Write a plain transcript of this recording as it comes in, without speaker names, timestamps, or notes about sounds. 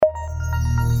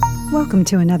Welcome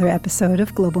to another episode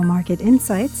of Global Market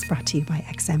Insights, brought to you by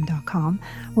XM.com,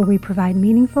 where we provide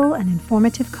meaningful and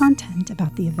informative content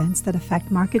about the events that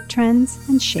affect market trends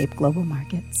and shape global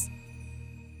markets.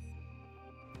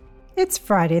 It's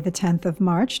Friday, the 10th of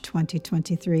March,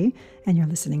 2023, and you're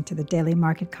listening to the Daily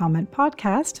Market Comment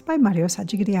podcast by Marios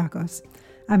Hadjikyriacos.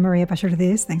 I'm Maria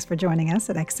Pachurdiz. Thanks for joining us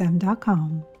at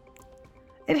XM.com.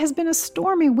 It has been a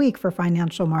stormy week for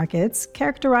financial markets,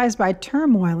 characterized by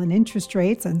turmoil in interest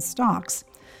rates and stocks.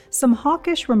 Some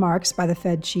hawkish remarks by the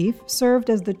Fed chief served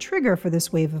as the trigger for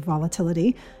this wave of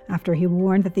volatility after he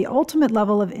warned that the ultimate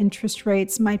level of interest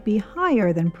rates might be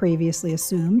higher than previously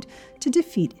assumed to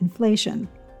defeat inflation.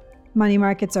 Money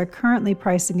markets are currently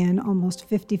pricing in almost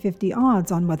 50-50 odds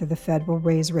on whether the Fed will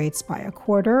raise rates by a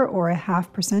quarter or a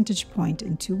half percentage point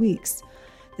in 2 weeks.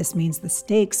 This means the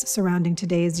stakes surrounding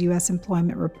today's U.S.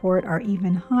 employment report are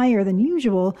even higher than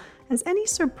usual, as any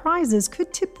surprises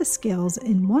could tip the scales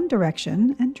in one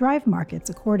direction and drive markets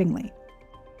accordingly.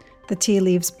 The tea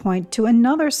leaves point to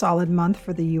another solid month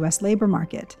for the U.S. labor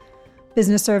market.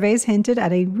 Business surveys hinted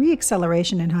at a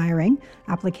re-acceleration in hiring,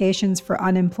 applications for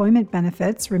unemployment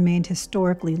benefits remained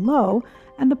historically low,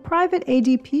 and the private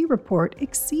ADP report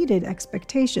exceeded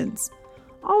expectations.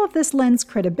 All of this lends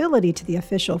credibility to the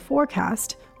official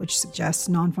forecast, which suggests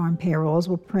non-farm payrolls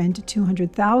will print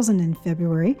 200,000 in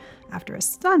February after a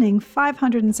stunning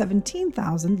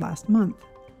 517,000 last month.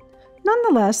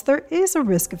 Nonetheless, there is a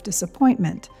risk of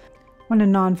disappointment. When a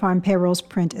non-farm payrolls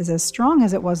print is as strong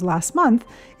as it was last month,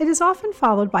 it is often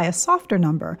followed by a softer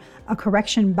number, a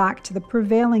correction back to the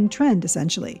prevailing trend,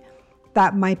 essentially.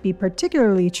 That might be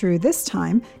particularly true this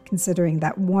time, considering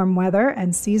that warm weather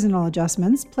and seasonal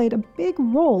adjustments played a big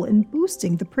role in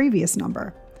boosting the previous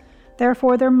number.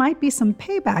 Therefore, there might be some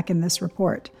payback in this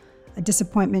report. A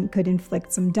disappointment could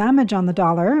inflict some damage on the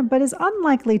dollar, but is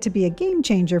unlikely to be a game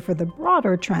changer for the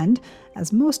broader trend,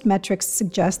 as most metrics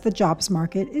suggest the jobs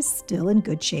market is still in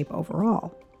good shape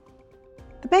overall.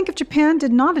 The Bank of Japan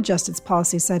did not adjust its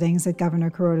policy settings at Governor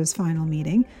Kuroda's final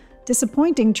meeting,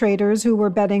 disappointing traders who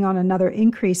were betting on another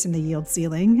increase in the yield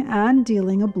ceiling and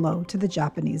dealing a blow to the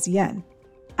Japanese yen.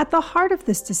 At the heart of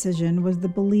this decision was the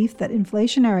belief that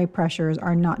inflationary pressures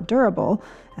are not durable,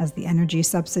 as the energy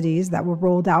subsidies that were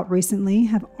rolled out recently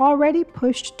have already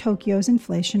pushed Tokyo's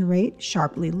inflation rate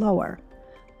sharply lower.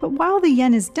 But while the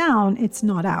yen is down, it's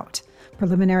not out.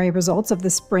 Preliminary results of the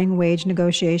spring wage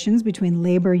negotiations between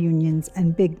labor unions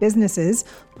and big businesses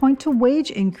point to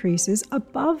wage increases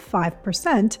above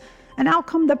 5%, an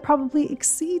outcome that probably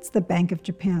exceeds the Bank of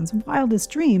Japan's wildest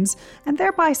dreams and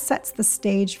thereby sets the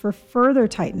stage for further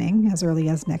tightening as early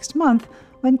as next month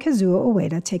when Kazuo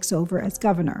Ueda takes over as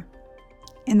governor.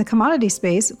 In the commodity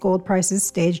space, gold prices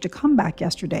staged a comeback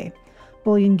yesterday.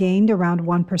 Bullion gained around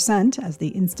 1% as the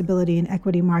instability in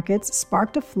equity markets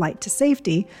sparked a flight to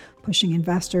safety, pushing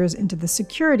investors into the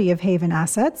security of haven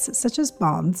assets such as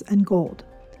bonds and gold.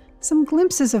 Some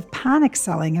glimpses of panic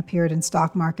selling appeared in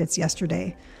stock markets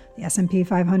yesterday. The S&P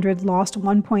 500 lost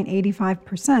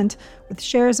 1.85%, with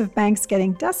shares of banks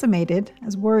getting decimated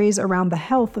as worries around the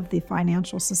health of the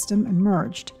financial system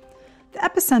emerged. The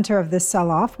epicenter of this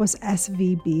sell-off was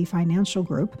SVB Financial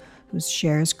Group, whose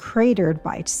shares cratered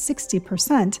by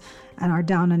 60% and are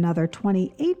down another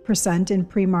 28% in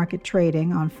pre-market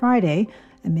trading on Friday,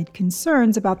 amid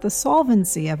concerns about the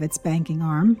solvency of its banking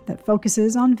arm that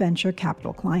focuses on venture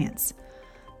capital clients.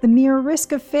 The mere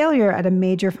risk of failure at a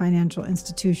major financial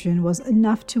institution was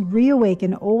enough to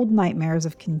reawaken old nightmares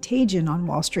of contagion on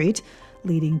Wall Street,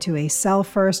 leading to a sell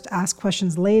first, ask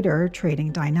questions later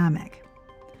trading dynamic.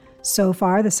 So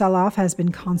far, the sell-off has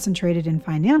been concentrated in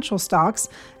financial stocks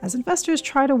as investors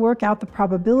try to work out the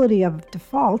probability of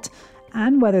default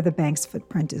and whether the bank's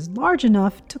footprint is large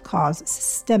enough to cause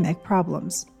systemic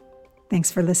problems.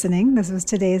 Thanks for listening. This was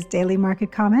today's Daily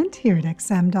Market Comment here at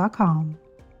XM.com.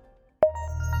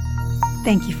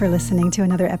 Thank you for listening to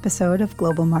another episode of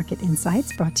Global Market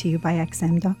Insights brought to you by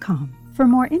XM.com. For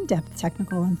more in-depth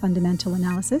technical and fundamental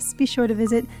analysis, be sure to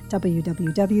visit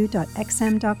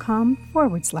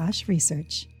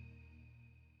www.xm.com/research.